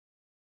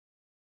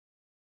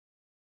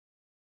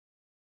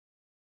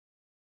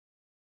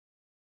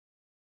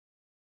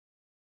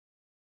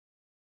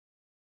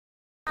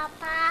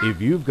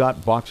If you've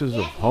got boxes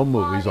of home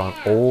movies on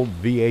old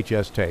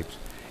VHS tapes,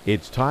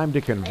 it's time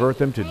to convert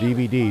them to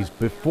DVDs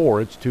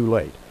before it's too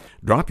late.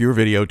 Drop your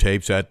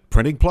videotapes at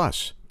Printing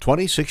Plus,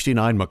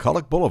 2069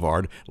 McCulloch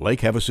Boulevard,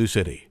 Lake Havasu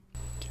City.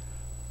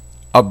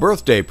 A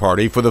birthday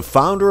party for the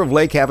founder of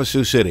Lake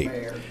Havasu City.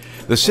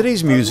 The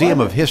city's Museum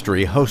of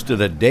History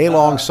hosted a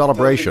day-long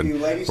celebration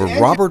for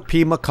Robert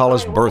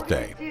McCulloch's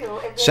birthday.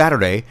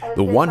 Saturday,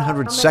 the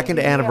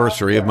 102nd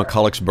anniversary of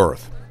McCulloch's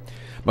birth.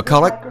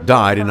 McCulloch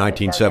died in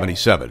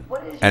 1977,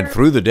 and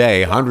through the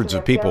day, hundreds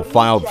of people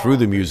filed through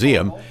the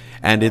museum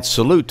and its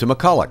salute to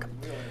McCulloch.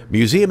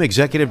 Museum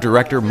Executive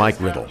Director Mike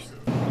Riddle.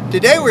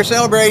 Today we're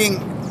celebrating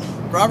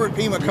Robert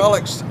P.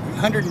 McCulloch's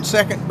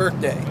 102nd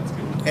birthday.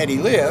 Had he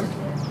lived,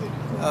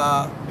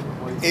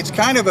 it's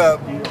kind of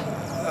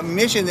a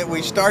mission that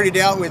we started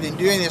out with in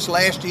doing this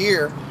last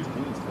year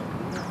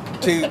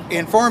to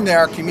inform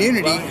our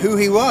community who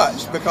he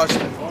was, because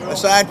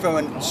aside from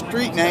a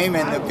street name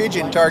and the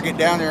pigeon target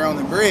down there on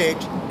the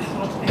bridge,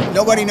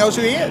 nobody knows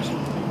who he is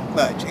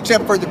much,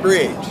 except for the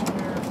bridge.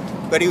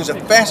 But he was a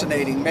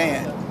fascinating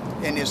man,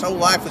 and his whole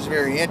life was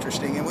very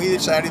interesting, and we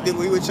decided that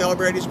we would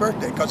celebrate his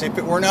birthday, because if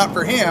it were not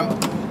for him,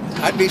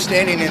 I'd be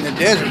standing in the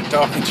desert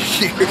talking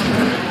to you.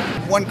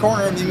 One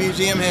corner of the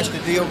museum has to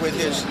deal with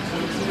his,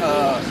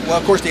 well,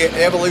 of course, the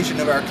evolution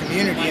of our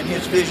community and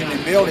his vision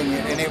in building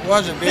it, and it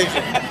was a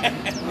vision.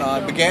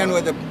 It began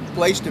with a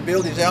place to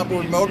build his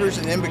outboard motors,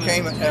 and then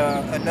became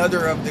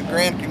another of the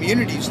grand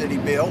communities that he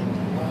built,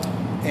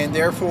 and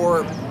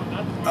therefore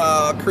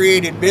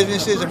created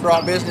businesses and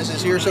brought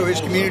businesses here so his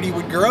community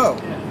would grow.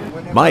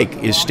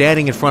 Mike is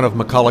standing in front of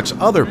McCulloch's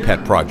other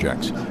pet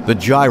projects, the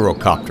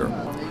gyrocopter.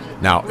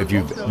 Now, if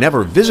you've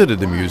never visited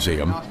the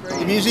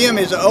museum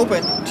is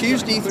open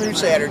Tuesday through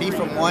Saturday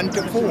from 1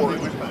 to 4.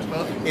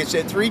 It's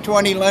at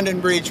 320 London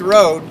Bridge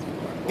Road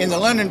in the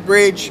London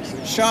Bridge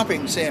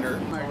Shopping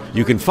Center.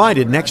 You can find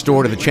it next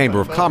door to the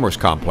Chamber of Commerce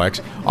complex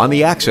on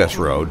the access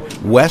road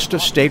west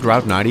of State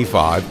Route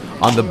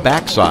 95 on the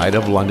backside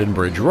of London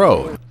Bridge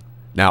Road.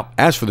 Now,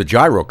 as for the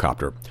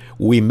gyrocopter,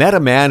 we met a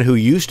man who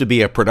used to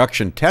be a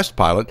production test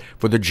pilot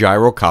for the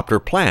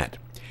gyrocopter plant.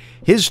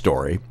 His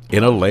story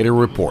in a later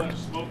report.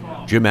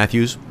 Jim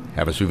Matthews,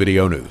 Havasu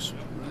Video News.